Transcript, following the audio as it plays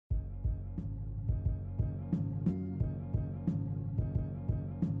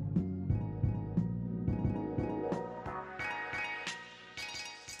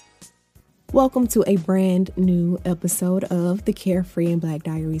Welcome to a brand new episode of the Carefree and Black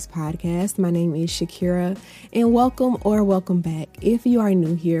Diaries podcast. My name is Shakira, and welcome back. If you are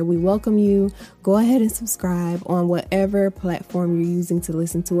new here, we welcome you. Go ahead and subscribe on whatever platform you're using to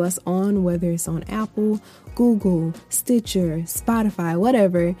listen to us on, whether it's on Apple, Google, Stitcher, Spotify,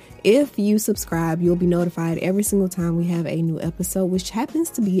 whatever. If you subscribe, you'll be notified every single time we have a new episode, which happens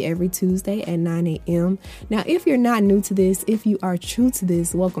to be every Tuesday at 9 a.m. Now, if you're not new to this, if you are true to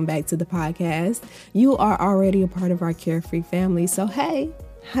this, welcome back to the podcast. You are already a part of our Carefree family. So, hey,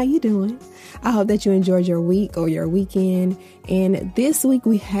 how you doing? I hope that you enjoyed your week or your weekend. And this week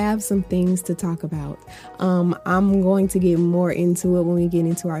we have some things to talk about. I'm going to get more into it when we get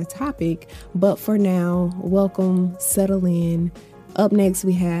into our topic. But for now, welcome, settle in. Up next,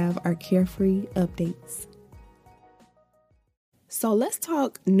 we have our Carefree updates. So let's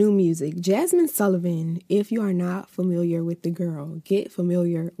talk new music. Jazmine Sullivan, if you are not familiar with the girl, get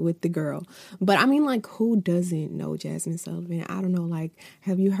familiar with the girl. But I mean, like, who doesn't know Jazmine Sullivan? I don't know, like,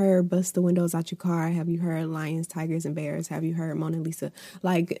 have you heard Bust the Windows Out Your Car? Have you heard Lions, Tigers, and Bears? Have you heard Mona Lisa?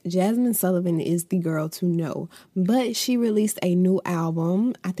 Like, Jazmine Sullivan is the girl to know. But she released a new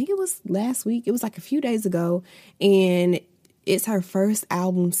album. I think it was last week. It was like a few days ago. And it's her first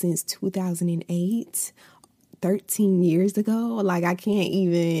album since 2008. 13 years ago. Like, I can't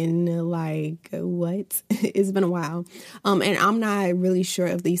even, like, what? It's been a while. And I'm not really sure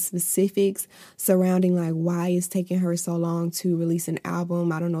of the specifics surrounding, like, why it's taking her so long to release an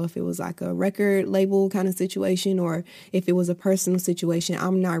album. I don't know if it was like a record label kind of situation or if it was a personal situation.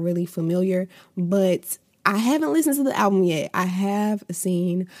 I'm not really familiar, but I haven't listened to the album yet. I have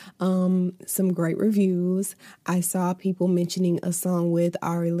seen some great reviews. I saw people mentioning a song with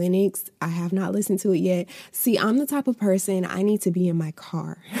Ari Lennox. I have not listened to it yet. See, I'm the type of person, I need to be in my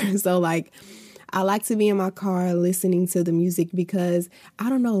car. So, like, I like to be in my car listening to the music because, I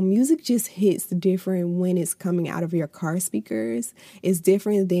don't know, music just hits different when it's coming out of your car speakers. It's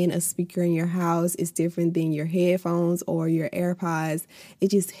different than a speaker in your house. It's different than your headphones or your AirPods.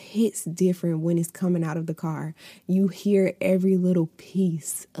 It just hits different when it's coming out of the car. You hear every little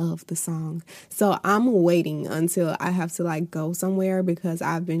piece of the song. So I'm waiting until I have to, like, go somewhere because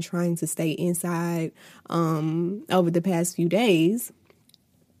I've been trying to stay inside over the past few days.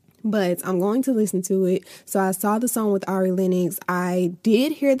 But I'm going to listen to it. So I saw the song with Ari Lennox. I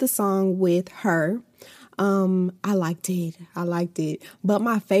did hear the song with her. I liked it. But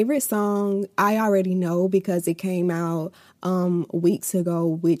my favorite song, I already know because it came out weeks ago,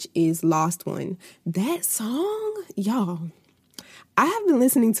 which is Lost One. That song, y'all, I have been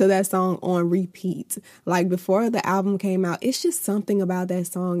listening to that song on repeat. Like, before the album came out, it's just something about that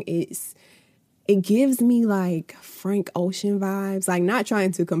song. It gives me, like, Frank Ocean vibes, like, not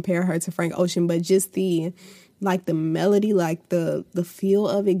trying to compare her to Frank Ocean, but just the melody, like the feel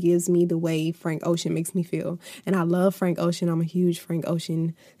of it gives me the way Frank Ocean makes me feel. And I love Frank Ocean. I'm a huge Frank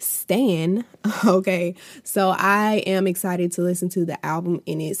Ocean stan. Okay. So I am excited to listen to the album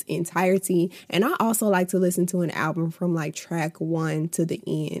in its entirety. And I also like to listen to an album from, like, track 1 to the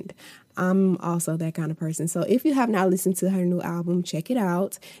end. I'm also that kind of person. So if you have not listened to her new album, check it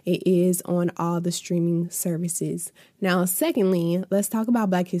out. It is on all the streaming services. Now, secondly, let's talk about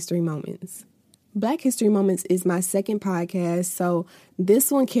Black History Moments. Black History Moments is my second podcast. So this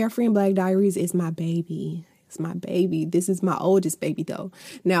one, Carefree and Black Diaries, is my baby. It's my baby. This is my oldest baby, though.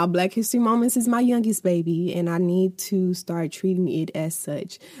 Now, Black History Moments is my youngest baby, and I need to start treating it as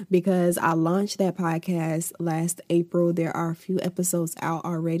such because I launched that podcast last April. There are a few episodes out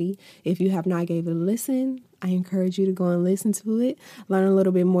already. If you have not gave it a listen, I encourage you to go and listen to it, learn a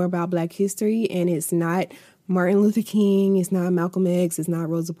little bit more about Black history, and it's not Martin Luther King, it's not Malcolm X, it's not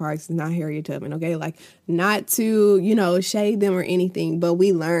Rosa Parks, it's not Harriet Tubman, okay? Like, not to, shade them or anything, but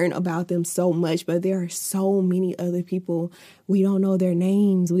we learn about them so much. But there are so many other people. We don't know their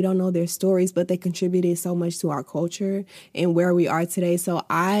names, we don't know their stories, but they contributed so much to our culture and where we are today. So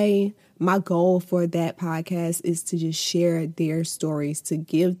my goal for that podcast is to just share their stories, to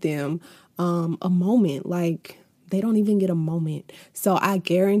give them a moment. Like, they don't even get a moment. So I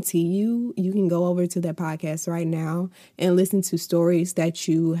guarantee you can go over to that podcast right now and listen to stories that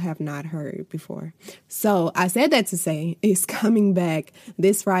you have not heard before. So I said that to say it's coming back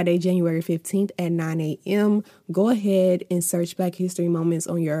this Friday, January 15th at 9 a.m. Go ahead and search Black History Moments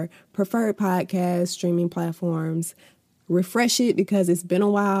on your preferred podcast streaming platforms. Refresh it because it's been a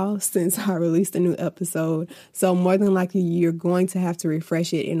while since I released a new episode. So more than likely, you're going to have to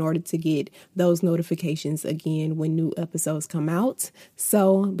refresh it in order to get those notifications again when new episodes come out.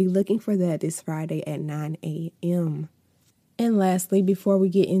 So be looking for that this Friday at 9 a.m. And lastly, before we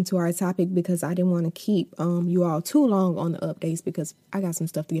get into our topic, because I didn't want to keep you all too long on the updates because I got some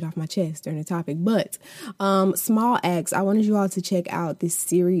stuff to get off my chest during the topic, but Small Axe, I wanted you all to check out this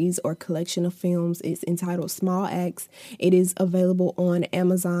series or collection of films. It's entitled Small Axe. It is available on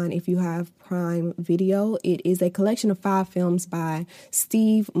Amazon if you have Prime Video. It is a collection of 5 films by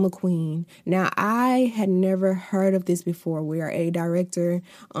Steve McQueen. Now, I had never heard of this before, where a director,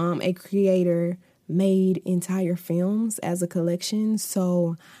 a creator, made entire films as a collection.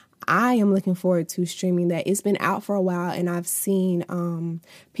 So I am looking forward to streaming that. It's been out for a while and I've seen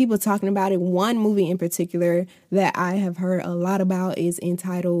people talking about it. One movie in particular that I have heard a lot about is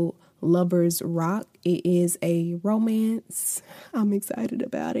entitled Lovers Rock. It is a romance. I'm excited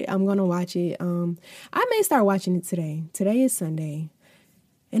about it. I'm going to watch it. I may start watching it today. Today is Sunday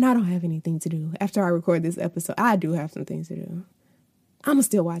and I don't have anything to do. After I record this episode, I do have some things to do. I'm going to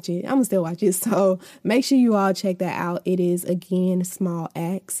still watch it. So make sure you all check that out. It is, again, Small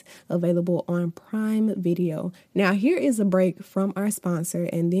Axe, available on Prime Video. Now, here is a break from our sponsor,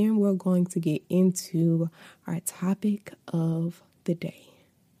 and then we're going to get into our topic of the day.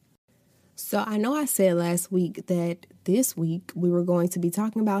 So I know I said last week that this week we were going to be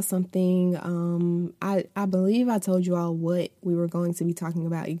talking about something. I believe I told you all what we were going to be talking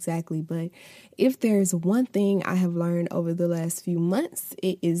about exactly, but if there's one thing I have learned over the last few months,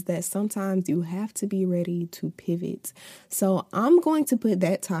 it is that sometimes you have to be ready to pivot. So I'm going to put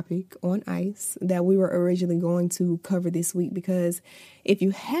that topic on ice that we were originally going to cover this week, because if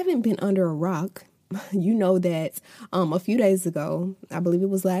you haven't been under a rock, you know that a few days ago, I believe it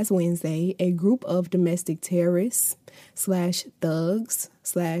was last Wednesday, a group of domestic terrorists / thugs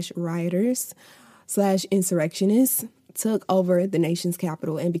 / rioters / insurrectionists took over the nation's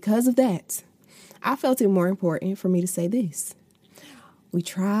capital. And because of that, I felt it more important for me to say this. We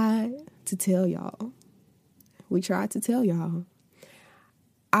tried to tell y'all.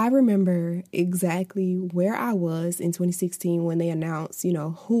 I remember exactly where I was in 2016 when they announced,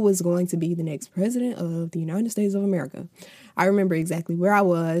 who was going to be the next president of the United States of America. I remember exactly where I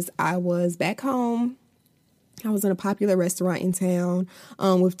was. I was back home. I was in a popular restaurant in town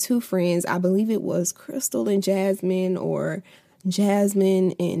with 2 friends. I believe it was Crystal and Jasmine, or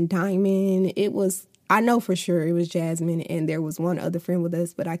Jasmine and Diamond. I know for sure it was Jasmine, and there was one other friend with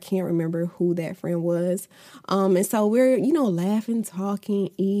us, but I can't remember who that friend was. And so we're, laughing, talking,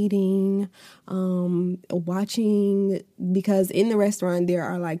 eating, watching, because in the restaurant there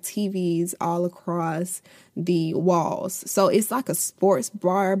are like TVs all across the walls. So it's like a sports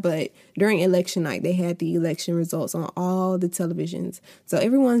bar, but during election night, they had the election results on all the televisions. So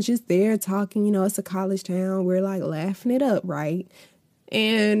everyone's just there talking, it's a college town. We're like laughing it up, right?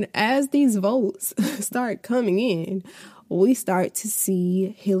 And as these votes start coming in, we start to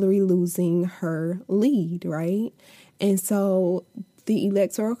see Hillary losing her lead, right? And so the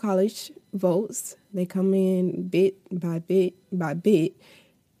Electoral College votes, they come in bit by bit by bit,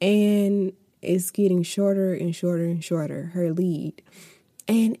 and it's getting shorter and shorter and shorter, her lead.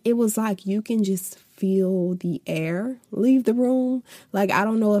 And it was like you can just feel the air leave the room. Like, I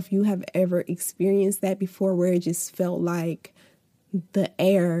don't know if you have ever experienced that before, where it just felt like the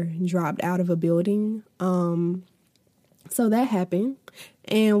air dropped out of a building. So that happened,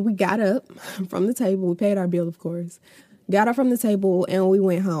 and we got up from the table. We paid our bill, of course. Got up from the table and we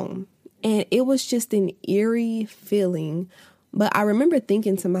went home. And it was just an eerie feeling. But I remember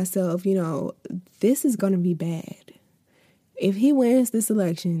thinking to myself, this is going to be bad. If he wins this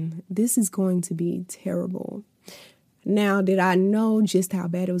election, this is going to be terrible. Now, did I know just how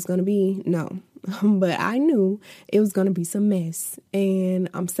bad it was going to be? No. But I knew it was going to be some mess. And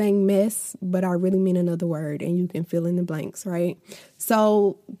I'm saying mess, but I really mean another word, and you can fill in the blanks, right?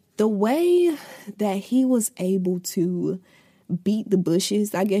 So the way that he was able to beat the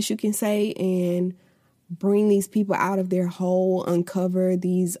bushes, I guess you can say, and bring these people out of their hole, uncover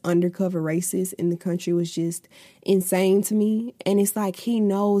these undercover racists in the country, was just insane to me. And it's like he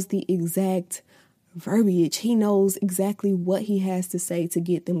knows the exact verbiage. He knows exactly what he has to say to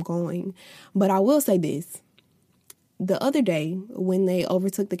get them going. But I will say this. The other day, when they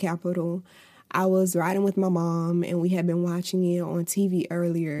overtook the Capitol, I was riding with my mom, and we had been watching it on TV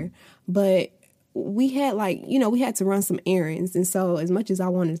earlier. But we had we had to run some errands. And so as much as I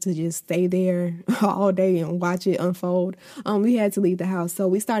wanted to just stay there all day and watch it unfold, we had to leave the house. So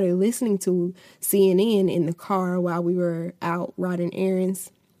we started listening to CNN in the car while we were out riding errands.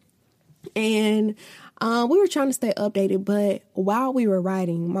 And we were trying to stay updated, but while we were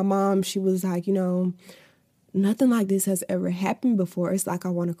riding, my mom, she was like, nothing like this has ever happened before. It's like I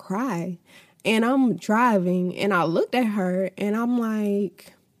want to cry. And I'm driving, and I looked at her, and I'm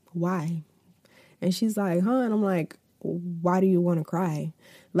like, why? And she's like, huh? And I'm like, why do you want to cry?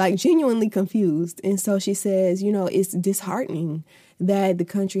 Like, genuinely confused. And so she says, it's disheartening that the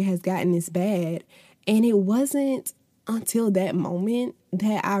country has gotten this bad. And it wasn't until that moment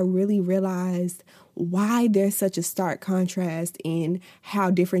that I really realized why there's such a stark contrast in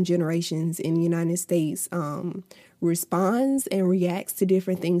how different generations in the United States responds and reacts to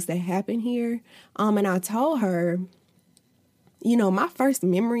different things that happen here. And I told her, my first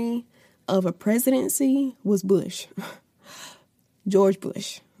memory of a presidency was Bush, George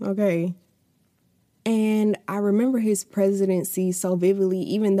Bush, okay? And I remember his presidency so vividly,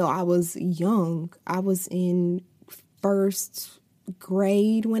 even though I was young. I was in first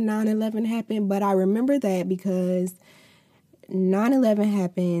grade when 9/11 happened, but I remember that because 9/11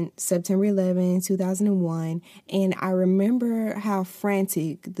 happened September 11, 2001, and I remember how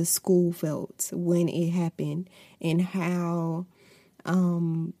frantic the school felt when it happened and how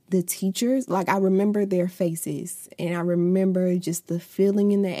the teachers, like, I remember their faces, and I remember just the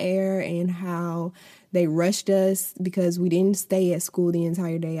feeling in the air and how they rushed us because we didn't stay at school the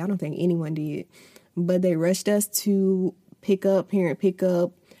entire day. I don't think anyone did, but they rushed us to parent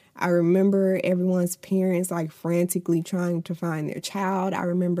pickup. I remember everyone's parents like frantically trying to find their child. I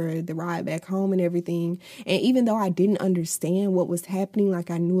remember the ride back home and everything. And even though I didn't understand what was happening,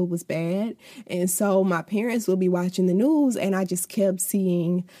 like, I knew it was bad. And so my parents would be watching the news, and I just kept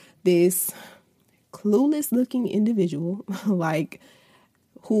seeing this clueless looking individual, like,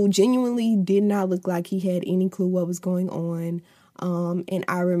 who genuinely did not look like he had any clue what was going on. And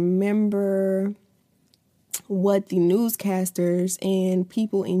I remember what the newscasters and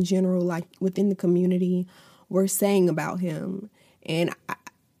people in general, like within the community, were saying about him. And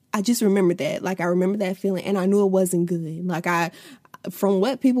I just remember that. Like, I remember that feeling, and I knew it wasn't good. Like, from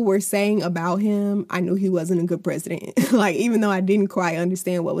what people were saying about him, I knew he wasn't a good president. Like, even though I didn't quite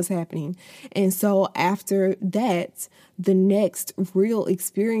understand what was happening. And so after that, the next real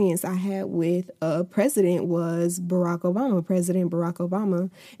experience I had with a president was President Barack Obama.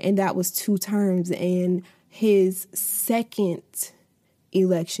 And that was 2 terms. And his second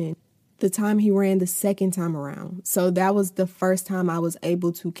election, the time he ran the second time around. So that was the first time I was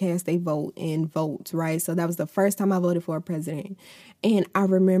able to cast a vote and vote, right? So that was the first time I voted for a president. And I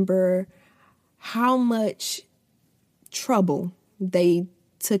remember how much trouble they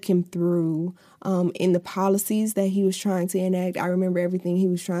took him through in the policies that he was trying to enact. I remember everything he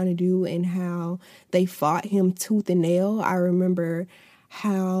was trying to do and how they fought him tooth and nail. I remember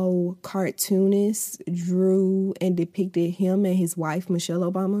how cartoonists drew and depicted him and his wife, Michelle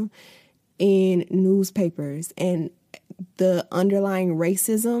Obama, in newspapers, and the underlying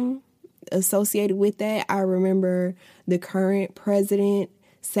racism associated with that. I remember the current president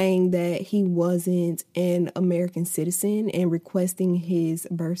saying that he wasn't an American citizen and requesting his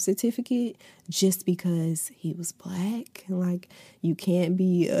birth certificate just because he was black. Like, you can't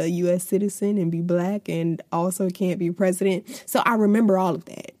be a U.S. citizen and be black and also can't be president. So I remember all of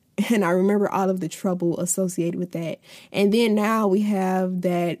that. And I remember all of the trouble associated with that. And then now we have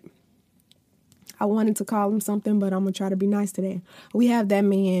that, I wanted to call him something, but I'm going to try to be nice today. We have that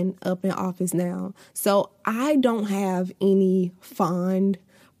man up in office now. So I don't have any fond,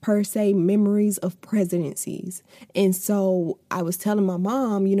 per se, memories of presidencies. And so I was telling my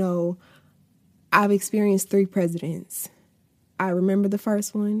mom, I've experienced 3 presidents. I remember the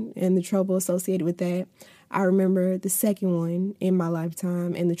first one and the trouble associated with that. I remember the second one in my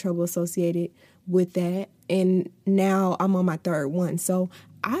lifetime and the trouble associated with that. And now I'm on my 3rd one. So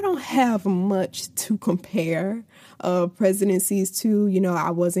I don't have much to compare presidencies to.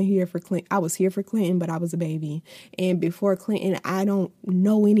 I wasn't here for Clinton. I was here for Clinton, but I was a baby. And before Clinton, I don't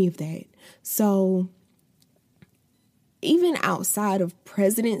know any of that. So even outside of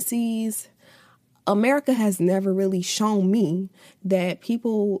presidencies, America has never really shown me that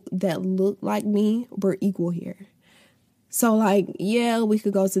people that look like me were equal here. So, like, yeah, we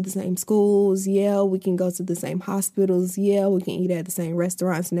could go to the same schools. Yeah, we can go to the same hospitals. Yeah, we can eat at the same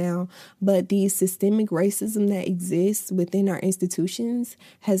restaurants now. But the systemic racism that exists within our institutions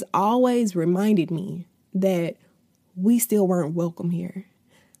has always reminded me that we still weren't welcome here.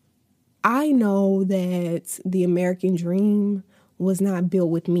 I know that the American dream was not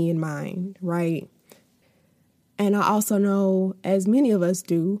built with me in mind, right? And I also know, as many of us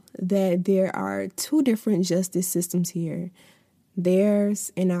do, that there are 2 different justice systems here,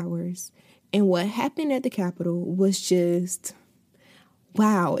 theirs and ours. And what happened at the Capitol was just,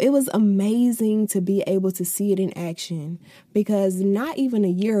 wow, it was amazing to be able to see it in action, because not even a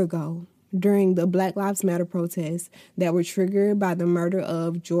year ago, during the Black Lives Matter protests that were triggered by the murder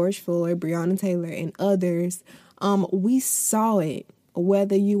of George Floyd, Breonna Taylor, and others, we saw it,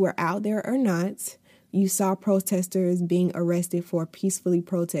 whether you were out there or not. You saw protesters being arrested for peacefully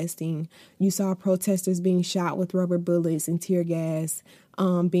protesting. You saw protesters being shot with rubber bullets and tear gas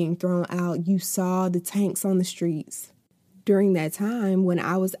being thrown out. You saw the tanks on the streets. During that time, when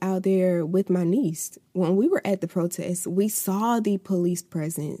I was out there with my niece, when we were at the protests, we saw the police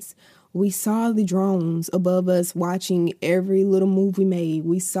presence. We saw the drones above us watching every little move we made.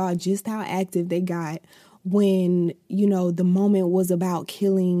 We saw just how active they got when, the moment was about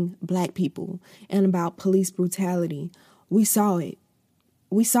killing Black people and about police brutality. We saw it.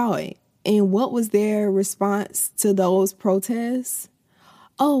 We saw it. And what was their response to those protests?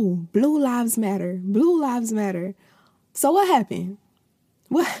 Oh, Blue Lives Matter. Blue Lives Matter. So what happened?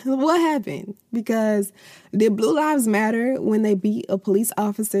 What happened? Because did Blue Lives Matter when they beat a police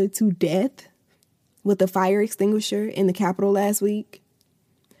officer to death with a fire extinguisher in the Capitol last week?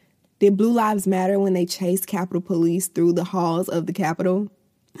 Did Blue Lives Matter when they chased Capitol Police through the halls of the Capitol?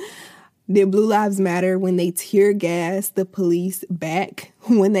 Did Blue Lives Matter when they tear gassed the police back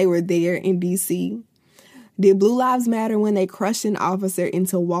when they were there in D.C.? Did Blue Lives Matter when they crushed an officer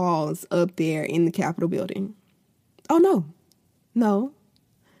into walls up there in the Capitol building? Oh, no. No.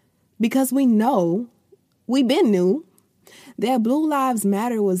 Because we knew that Blue Lives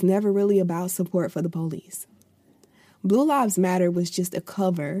Matter was never really about support for the police. Blue Lives Matter was just a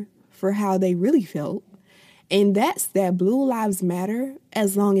cover for how they really felt. And that's that Blue Lives Matter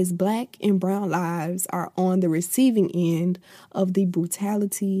as long as Black and brown lives are on the receiving end of the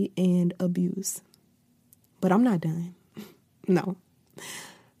brutality and abuse. But I'm not done. No.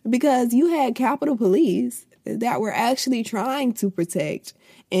 Because you had Capitol Police that were actually trying to protect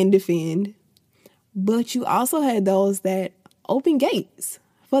and defend. But you also had those that opened gates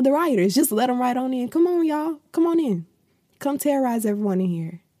for the rioters. Just let them right on in. Come on, y'all. Come on in. Come terrorize everyone in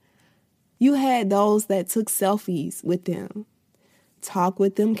here. You had those that took selfies with them, talked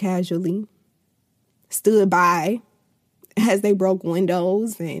with them casually, stood by as they broke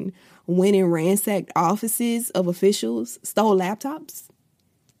windows and went and ransacked offices of officials, stole laptops.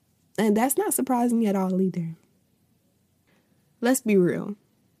 And that's not surprising at all either. Let's be real.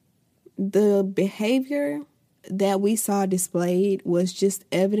 The behavior that we saw displayed was just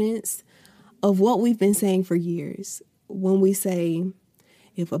evidence of what we've been saying for years. When we say,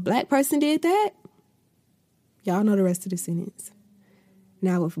 if a Black person did that, y'all know the rest of the sentence.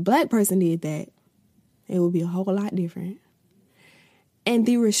 Now, if a Black person did that, it would be a whole lot different. And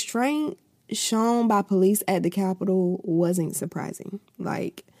the restraint shown by police at the Capitol wasn't surprising.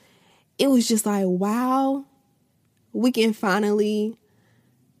 It was just like, wow, we can finally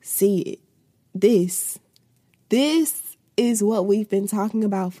see it. This is what we've been talking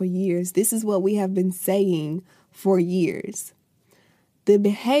about for years. This is what we have been saying for years. The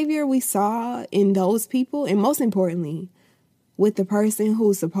behavior we saw in those people, and most importantly, with the person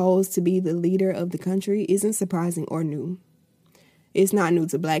who's supposed to be the leader of the country, isn't surprising or new. It's not new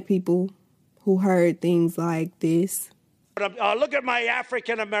to Black people who heard things like this. Look at my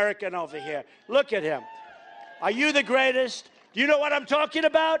African American over here. Look at him. Are you the greatest? Do you know what I'm talking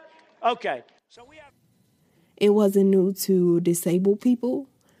about? Okay. It wasn't new to disabled people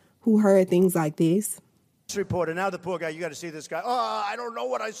who heard things like this. Reporter, now the poor guy, you got to see this guy. Oh, I don't know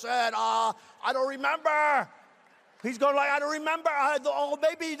what I said. I don't remember. He's going like, I don't remember.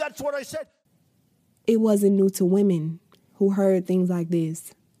 Maybe that's what I said. It wasn't new to women who heard things like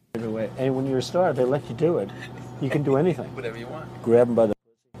this. And when you're a star, they let you do it. You can do anything. Whatever you want. Grab them by the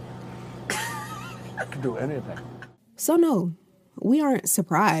pussy. You can do anything. So no, we aren't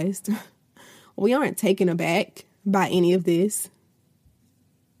surprised. We aren't taken aback by any of this.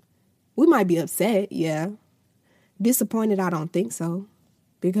 We might be upset, yeah. Disappointed, I don't think so.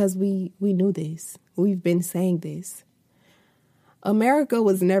 Because we knew this. We've been saying this. America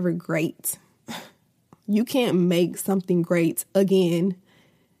was never great. You can't make something great again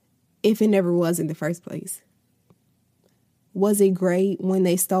if it never was in the first place. Was it great when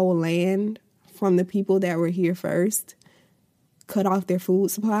they stole land from the people that were here first, cut off their food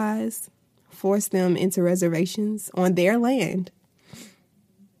supplies, forced them into reservations on their land?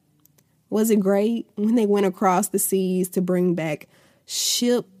 Was it great when they went across the seas to bring back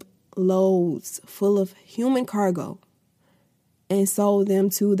ship loads full of human cargo and sold them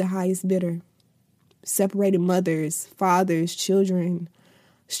to the highest bidder? Separated mothers, fathers, children,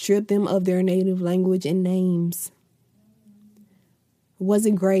 stripped them of their native language and names. Was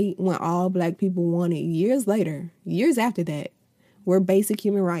it great when all Black people wanted years later, years after that, were basic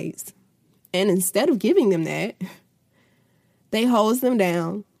human rights? And instead of giving them that, they hosed them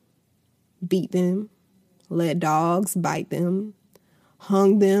down, beat them, let dogs bite them,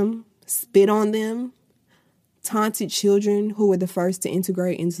 hung them, spit on them, taunted children who were the first to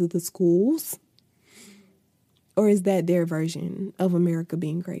integrate into the schools, Or is that their version of America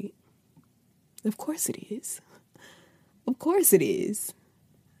being great? Of course it is. Of course it is.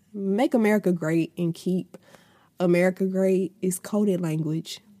 Make America great and keep America great is coded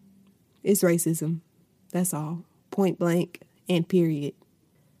language. It's racism. That's all. Point blank and period.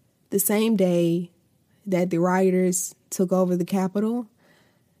 The same day that the rioters took over the Capitol,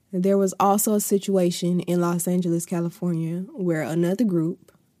 there was also a situation in Los Angeles, California, where another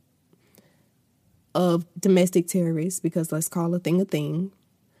group of domestic terrorists, because let's call a thing,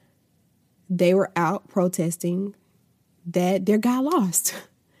 they were out protesting that their guy lost.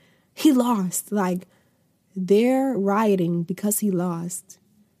 He lost. Like, they're rioting because he lost.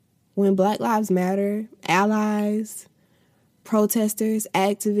 When Black Lives Matter, allies, protesters,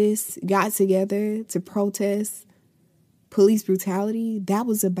 activists got together to protest police brutality, that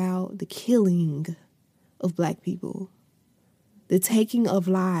was about the killing of Black people, the taking of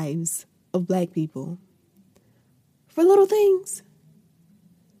lives of Black people for little things.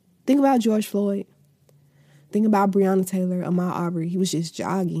 Think about George Floyd. Think about Breonna Taylor, Ahmaud Arbery. He was just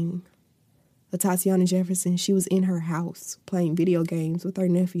jogging. Tatiana Jefferson, she was in her house playing video games with her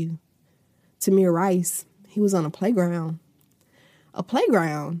nephew. Tamir Rice, he was on a playground. A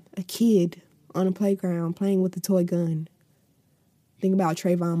kid on a playground playing with a toy gun. Think about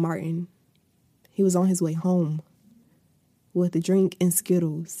Trayvon Martin. He was on his way home with a drink and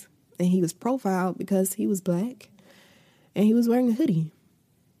Skittles. And he was profiled because he was Black and he was wearing a hoodie.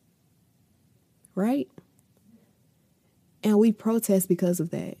 Right? And we protest because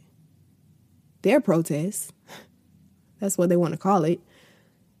of that. Their protests, that's what they want to call it,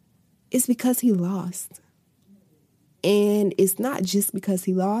 it's because he lost. And it's not just because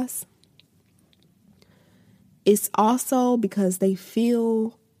he lost. It's also because they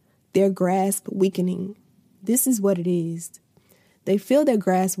feel their grasp weakening. This is what it is. They feel their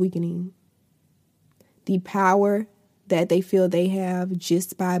grasp weakening. The power that they feel they have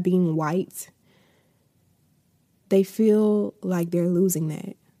just by being white, they feel like they're losing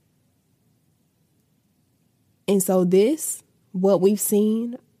that. And so this, what we've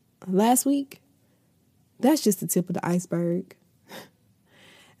seen last week, that's just the tip of the iceberg.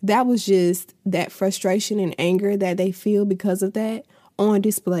 That was just that frustration and anger that they feel because of that on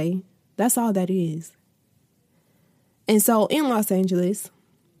display. That's all that is. And so in Los Angeles,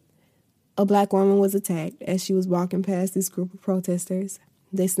 a Black woman was attacked as she was walking past this group of protesters.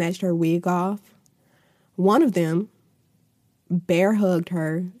 They snatched her wig off. One of them bear hugged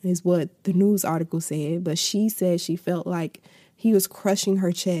her, is what the news article said, but she said she felt like he was crushing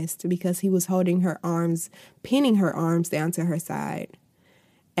her chest because he was holding her arms, pinning her arms down to her side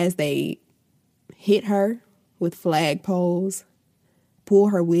as they hit her with flagpoles, pull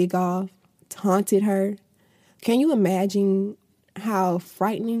her wig off, taunted her. Can you imagine how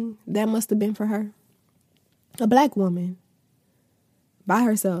frightening that must have been for her? A Black woman by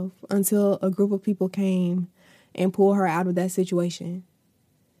herself until a group of people came and pulled her out of that situation.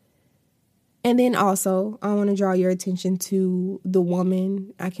 And then also, I want to draw your attention to the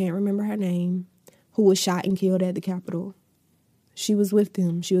woman, I can't remember her name, who was shot and killed at the Capitol. She was with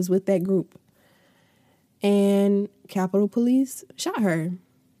them. She was with that group. And Capitol Police shot her.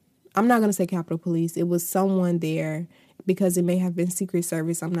 I'm not going to say Capitol Police. It was someone there because it may have been Secret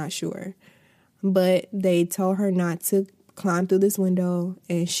Service. I'm not sure. But they told her not to climb through this window,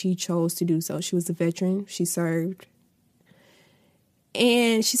 and she chose to do so. She was a veteran. She served.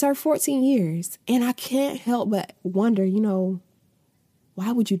 And she served 14 years. And I can't help but wonder,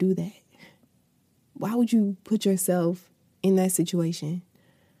 why would you do that? Why would you put yourself in that situation?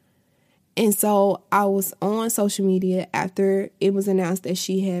 And so I was on social media after it was announced that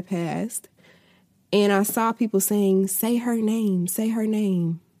she had passed. And I saw people saying, say her name, say her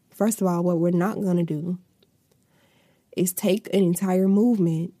name. First of all, what we're not going to do is take an entire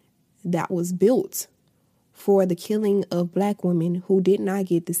movement that was built for the killing of Black women who did not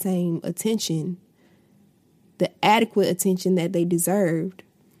get the same attention, the adequate attention that they deserved.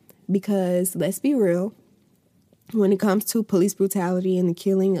 Because let's be real, when it comes to police brutality and the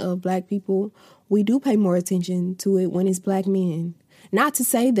killing of Black people, we do pay more attention to it when it's Black men. Not to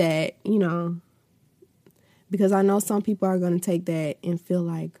say that, because I know some people are going to take that and feel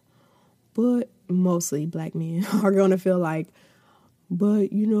like, but mostly Black men are going to feel like, but,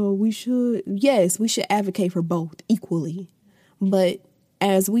 we should advocate for both equally. But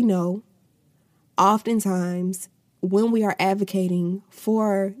as we know, oftentimes when we are advocating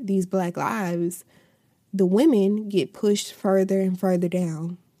for these Black lives, the women get pushed further and further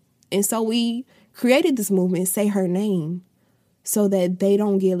down. And so we created this movement, Say Her Name, so that they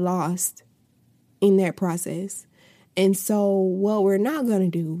don't get lost in that process. And so what we're not going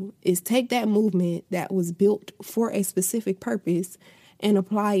to do is take that movement that was built for a specific purpose and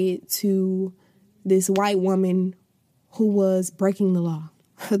apply it to this white woman who was breaking the law.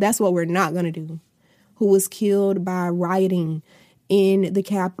 That's what we're not going to do. Who was killed by rioting in the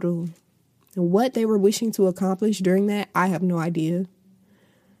Capitol. What they were wishing to accomplish during that, I have no idea.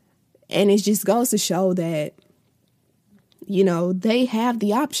 And it just goes to show that, you know, they have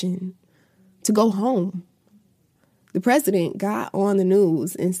the option to go home. The president got on the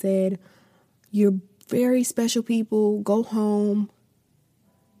news and said, "You're very special people, go home."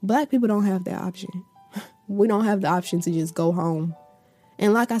 Black people don't have that option. We don't have the option to just go home.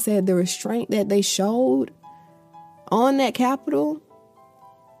 And like I said, the restraint that they showed on that Capitol,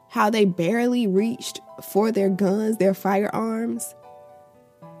 how they barely reached for their guns, their firearms.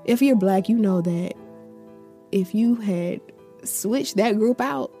 If you're black, you know that if you had switched that group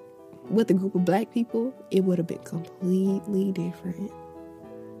out with a group of black people, it would have been completely different.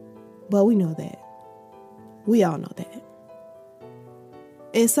 But we know that. We all know that.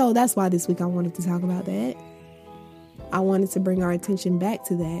 And so that's why this week I wanted to talk about that. I wanted to bring our attention back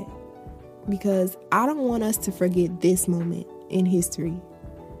to that because I don't want us to forget this moment in history.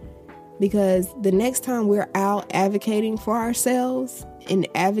 Because the next time we're out advocating for ourselves and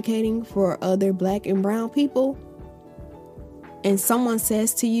advocating for other black and brown people, and someone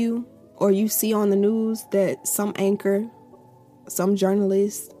says to you, or you see on the news that some anchor, some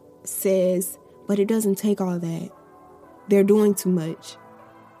journalist says, "But it doesn't take all that. They're doing too much."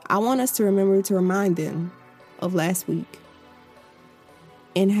 I want us to remember to remind them of last week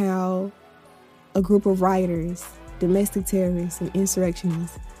and how a group of rioters, domestic terrorists, and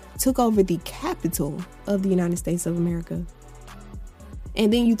insurrectionists took over the capital of the United States of America.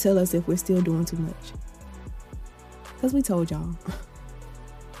 And then you tell us if we're still doing too much. Because we told y'all.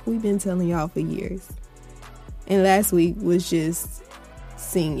 We've been telling y'all for years. And last week was just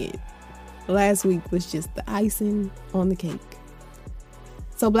seeing it. Last week was just the icing on the cake.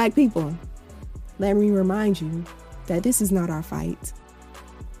 So black people, let me remind you that this is not our fight.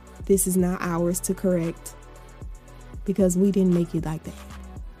 This is not ours to correct. Because we didn't make it like that.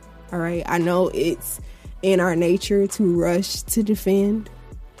 All right, I know it's in our nature to rush to defend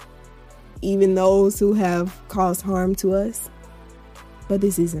even those who have caused harm to us, but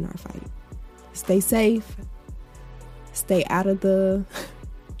this isn't our fight. Stay safe. Stay out of the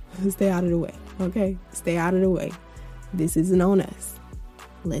way, okay? Stay out of the way. This isn't on us.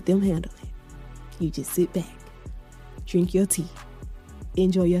 Let them handle it. You just sit back, drink your tea,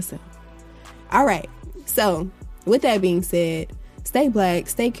 enjoy yourself. All right, so with that being said, stay black,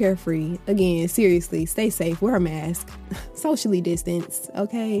 stay carefree. Again, seriously, stay safe, wear a mask, socially distance,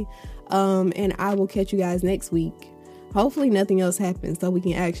 okay? And I will catch you guys next week. Hopefully nothing else happens so we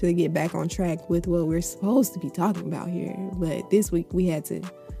can actually get back on track with what we're supposed to be talking about here. But this week we had to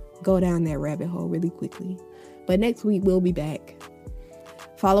go down that rabbit hole really quickly. But next week we'll be back.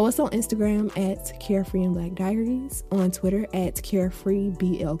 Follow us on Instagram at Carefree and Black Diaries, on Twitter at Carefree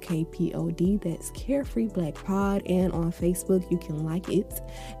BLKPOD, that's Carefree Black Pod, and on Facebook you can like it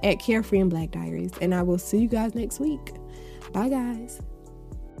at Carefree and Black Diaries. And I will see you guys next week. Bye guys.